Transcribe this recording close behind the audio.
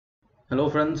Hello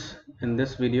friends, in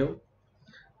this video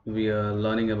we are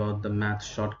learning about the math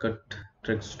shortcut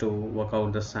tricks to work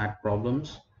out the SAT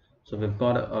problems. So we've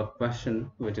got a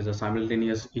question which is a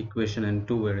simultaneous equation in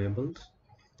two variables,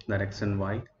 that x and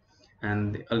y,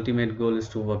 and the ultimate goal is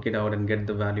to work it out and get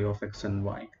the value of x and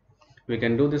y. We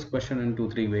can do this question in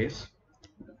three ways.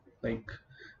 Like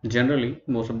generally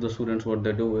most of the students, what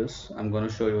they do is I'm going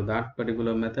to show you that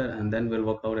particular method and then we'll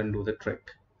work out and do the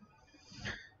trick.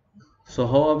 So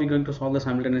how are we going to solve the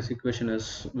simultaneous equation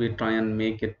is we try and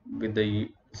make it with the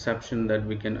exception that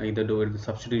we can either do it with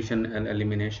substitution and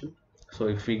elimination. So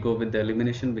if we go with the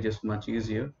elimination, which is much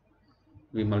easier,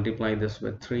 we multiply this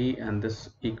with 3 and this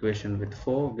equation with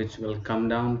 4, which will come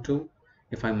down to,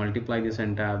 if I multiply this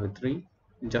entire with 3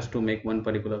 just to make one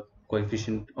particular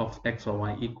coefficient of x or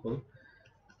y equal,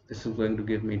 this is going to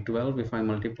give me 12. If I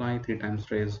multiply 3 times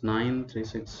 3 is 9, 3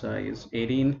 6 is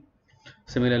 18.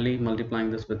 Similarly, multiplying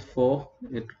this with 4,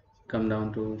 it come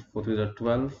down to 4 to the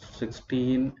 12,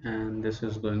 16, and this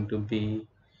is going to be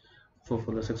 4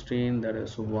 for the 16, that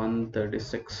is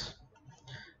 136.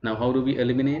 Now how do we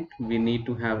eliminate? We need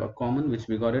to have a common, which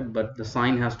we got it, but the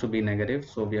sign has to be negative,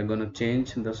 so we are going to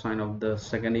change the sign of the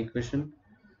second equation.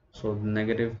 So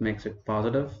negative makes it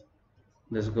positive.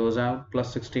 This goes out.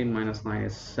 Plus 16 minus 9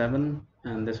 is 7,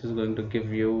 and this is going to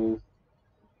give you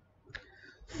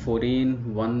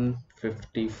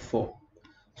 154.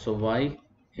 So y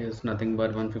is nothing but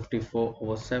 154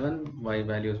 over 7. Y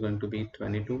value is going to be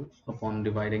 22 upon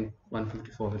dividing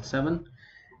 154 with 7.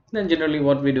 Then generally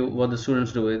what the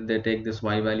students do is they take this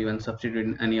y value and substitute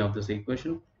in any of this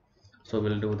equation. So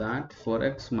we'll do that.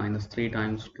 4x minus 3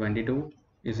 times 22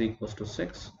 is equals to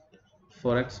 6.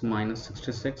 4x minus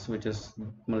 66, which is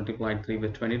multiplied 3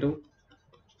 with 22.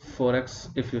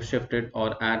 4x, if you shift it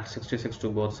or add 66 to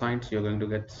both sides, you're going to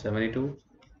get 72.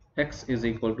 X is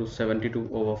equal to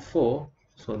 72 over 4,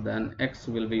 so then x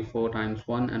will be 4 times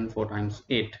 1 and 4 times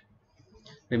 8.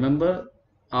 Remember,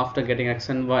 after getting x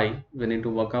and y, we need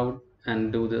to work out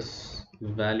and do this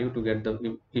value to get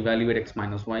the evaluate x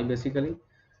minus y basically.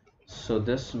 So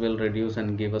this will reduce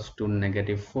and give us to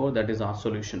 -4. That is our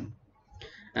solution,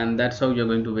 and that's how you're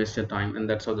going to waste your time, and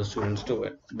that's how the students do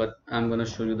it. But I'm going to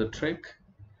show you the trick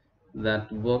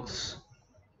that works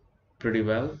pretty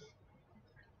well.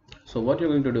 So what you're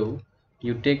going to do,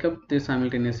 you take up the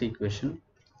simultaneous equation.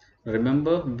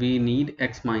 Remember, we need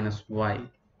x minus y.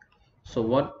 So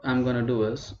what I'm going to do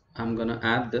is I'm going to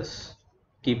add this,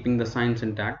 keeping the signs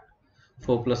intact.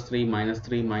 4 plus 3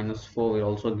 minus 4 will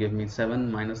also give me 7.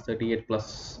 Minus 38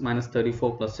 plus minus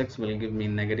 34 plus 6 will give me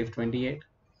 -28.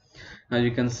 Now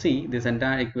you can see this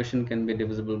entire equation can be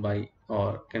divisible by,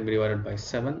 or can be divided by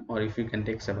 7, or if you can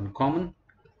take 7 common.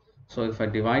 So if I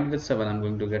divide with 7, I'm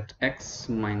going to get x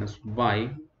minus y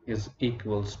is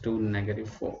equals to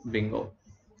 -4. Bingo.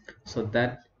 So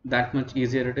that much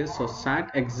easier it is. So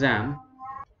SAT exam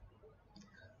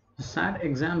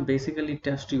basically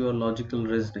tests your logical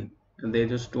reasoning, and they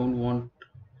just don't want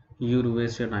you to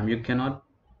waste your time. You cannot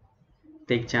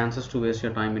take chances to waste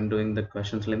your time in doing the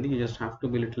questions lengthy. You just have to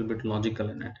be a little bit logical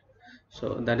in it.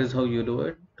 So that is how you do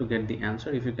it to get the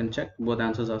answer. If you can check, both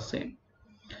answers are same.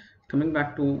 Coming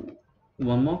back to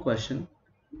one more question,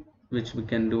 which we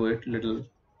can do it little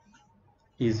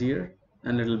easier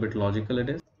and little bit logical it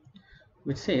is,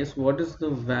 which says what is the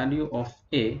value of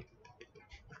a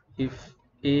if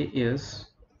a is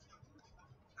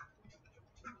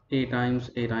a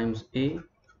times a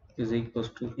is equals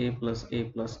to a plus a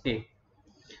plus a.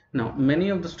 Now many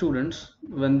of the students,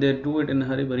 when they do it in a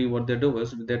hurry, what they do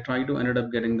is they try to end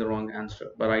up getting the wrong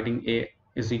answer by writing a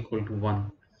is equal to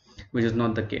 1, which is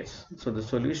not the case. So the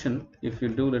solution, if you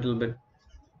do a little bit,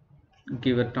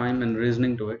 give a time and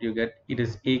reasoning to it, you get it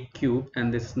is a cube,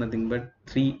 and this is nothing but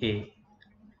 3a,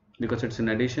 because it's in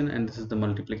addition and this is the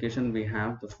multiplication. We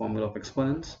have the formula of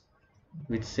exponents,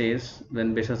 which says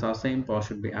when bases are same, power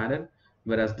should be added,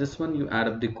 whereas this one you add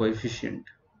up the coefficient,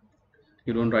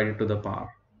 you don't write it to the power.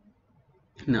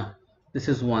 Now this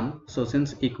is 1, so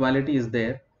since equality is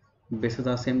there, bases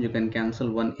are same, you can cancel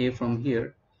 1a from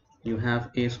here. You have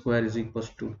a square is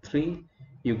equals to 3,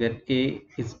 you get a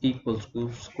is equals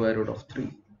to square root of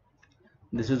 3.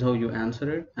 This is how you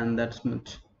answer it, and that's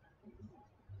much.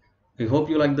 I hope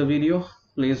you like the video.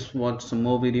 Please watch some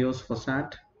more videos for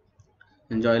SAT.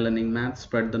 Enjoy learning math,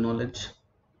 spread the knowledge.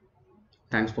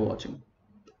 Thanks for watching.